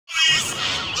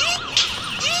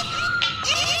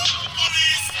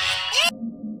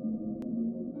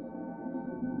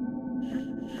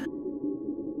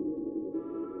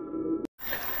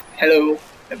Hello,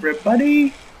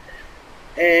 everybody,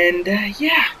 and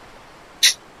yeah,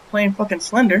 playing fucking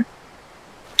Slender.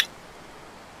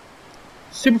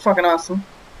 Super fucking awesome.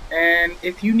 And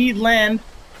if you need land,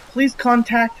 please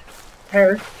contact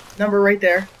her. Number right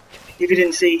there. If you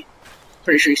didn't see,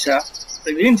 pretty sure you saw.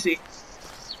 But if you didn't see,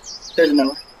 there's a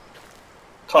number.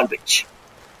 Call bitch.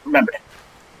 Remember it.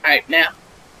 Alright, now.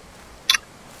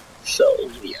 So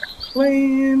we are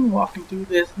playing, walking through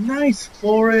this nice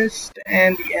forest,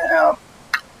 and yeah.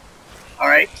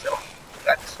 Alright, so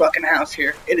got this fucking house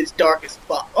here. It is dark as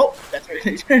fuck. Oh, that's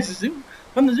right. There's a zoom.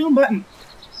 From the zoom button.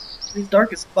 It's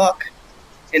dark as fuck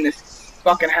in this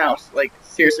fucking house. Like,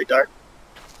 seriously dark.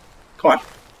 Come on.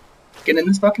 Get in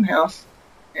this fucking house.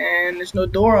 And there's no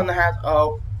door on the house.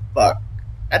 Oh, fuck.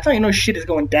 That's how you know shit is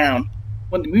going down.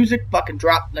 When the music fucking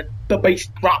drops, the bass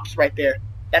drops right there.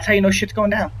 That's how you know shit's going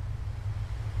down.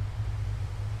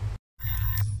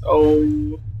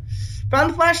 Oh. Found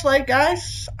the flashlight,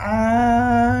 guys.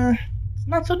 It's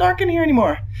not so dark in here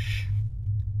anymore.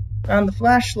 Found the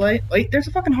flashlight. Wait, there's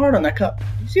a fucking heart on that cup.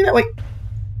 You see that? Wait.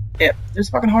 Yeah, there's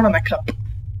a fucking heart on that cup.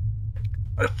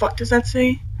 What the fuck does that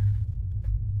say?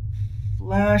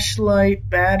 Flashlight,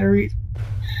 batteries.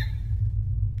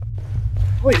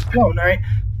 Wait, it's going, alright.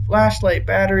 Flashlight,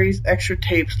 batteries, extra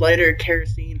tapes, lighter,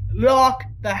 kerosene. Lock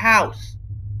the house.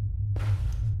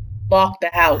 Lock the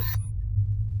house.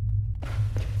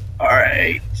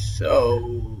 Alright,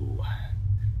 so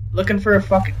looking for a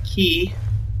fucking key.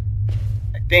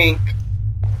 I think.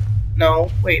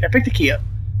 No, wait, I picked the key up.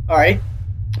 Alright.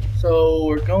 So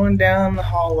we're going down the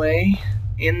hallway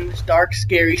in this dark,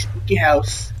 scary, spooky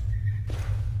house.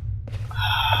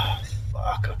 Oh,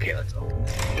 fuck. Okay, let's open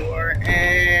this door.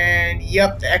 And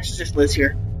yep, the exorcist lives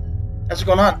here. That's what's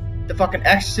going on. The fucking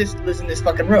exorcist lives in this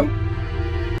fucking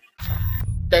room.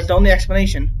 That's the only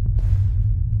explanation.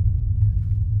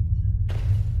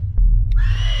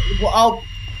 Well, I'll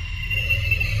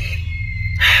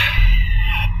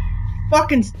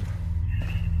fucking.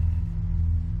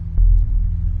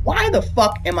 Why the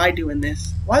fuck am I doing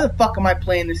this? Why the fuck am I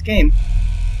playing this game?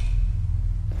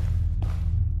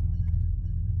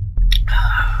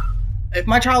 If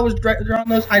my child was drawing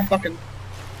those, I'd fucking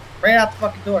right out the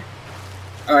fucking door.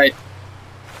 Alright.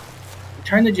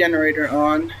 Turn the generator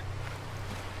on.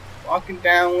 Walking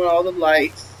down with all the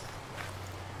lights.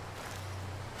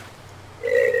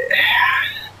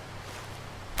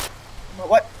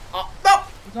 What? Oh, no!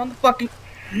 It's on the fucking.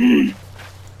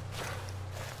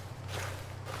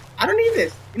 I don't need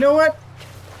this. You know what?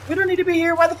 We don't need to be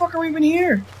here. Why the fuck are we even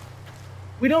here?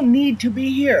 We don't need to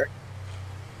be here.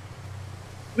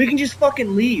 We can just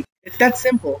fucking leave. It's that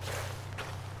simple.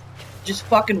 Just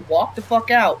fucking walk the fuck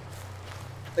out.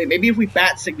 Wait, maybe if we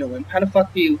bat signal him. How the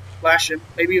fuck do you flash him?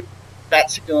 Maybe if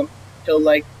bat signal him, he'll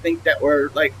like think that we're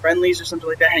like friendlies or something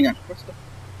like that. Hang on. What's the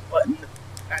button?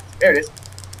 There it is.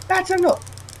 Bat signal!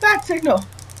 Bat signal!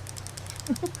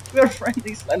 We're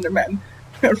friendly, Slenderman.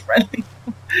 We're friendly.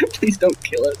 Please don't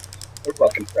kill us. We're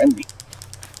fucking friendly.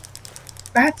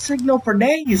 Bat signal for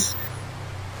days.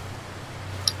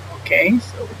 Okay,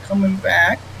 so we're coming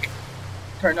back.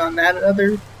 Turn on that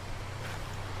other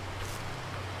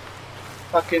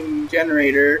fucking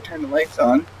generator. Turn the lights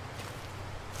on.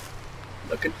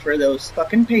 Looking for those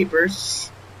fucking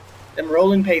papers. Them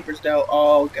rolling papers, though.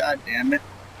 Oh, god damn it.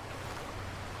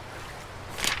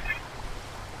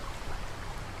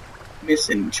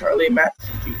 Missing Charlie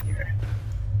Matheson Jr.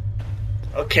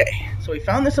 Okay, so we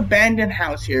found this abandoned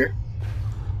house here.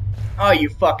 Oh, you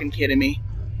fucking kidding me?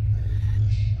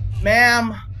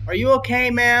 Ma'am, are you okay,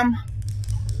 ma'am?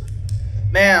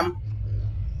 Ma'am.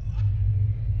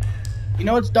 You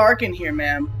know it's dark in here,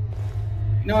 ma'am.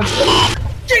 You know it's dark.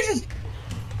 Jesus!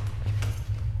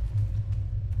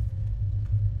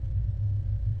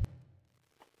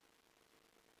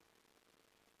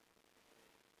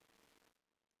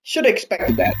 Should have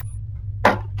expected that.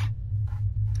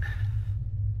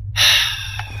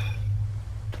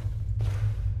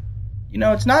 You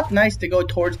know, it's not nice to go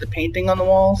towards the painting on the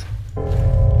walls.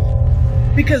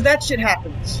 Because that shit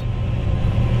happens.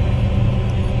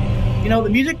 You know, the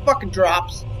music fucking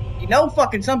drops. You know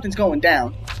fucking something's going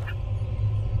down.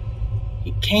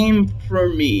 He came for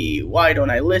me. Why don't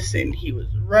I listen? He was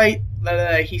right.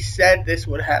 He said this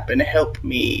would happen. Help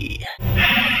me.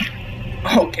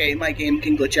 Okay, my game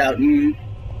can glitch out and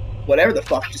whatever the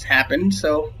fuck just happened.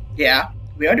 So, yeah.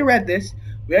 We already read this.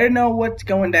 We already know what's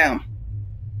going down.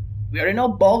 We already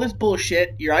know all this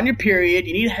bullshit. You're on your period.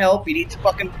 You need help. You need some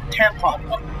fucking tampon.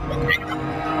 Okay.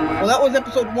 Well, that was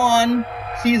episode 1,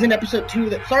 season episode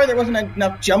 2. Sorry there wasn't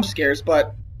enough jump scares,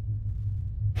 but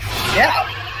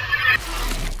yeah.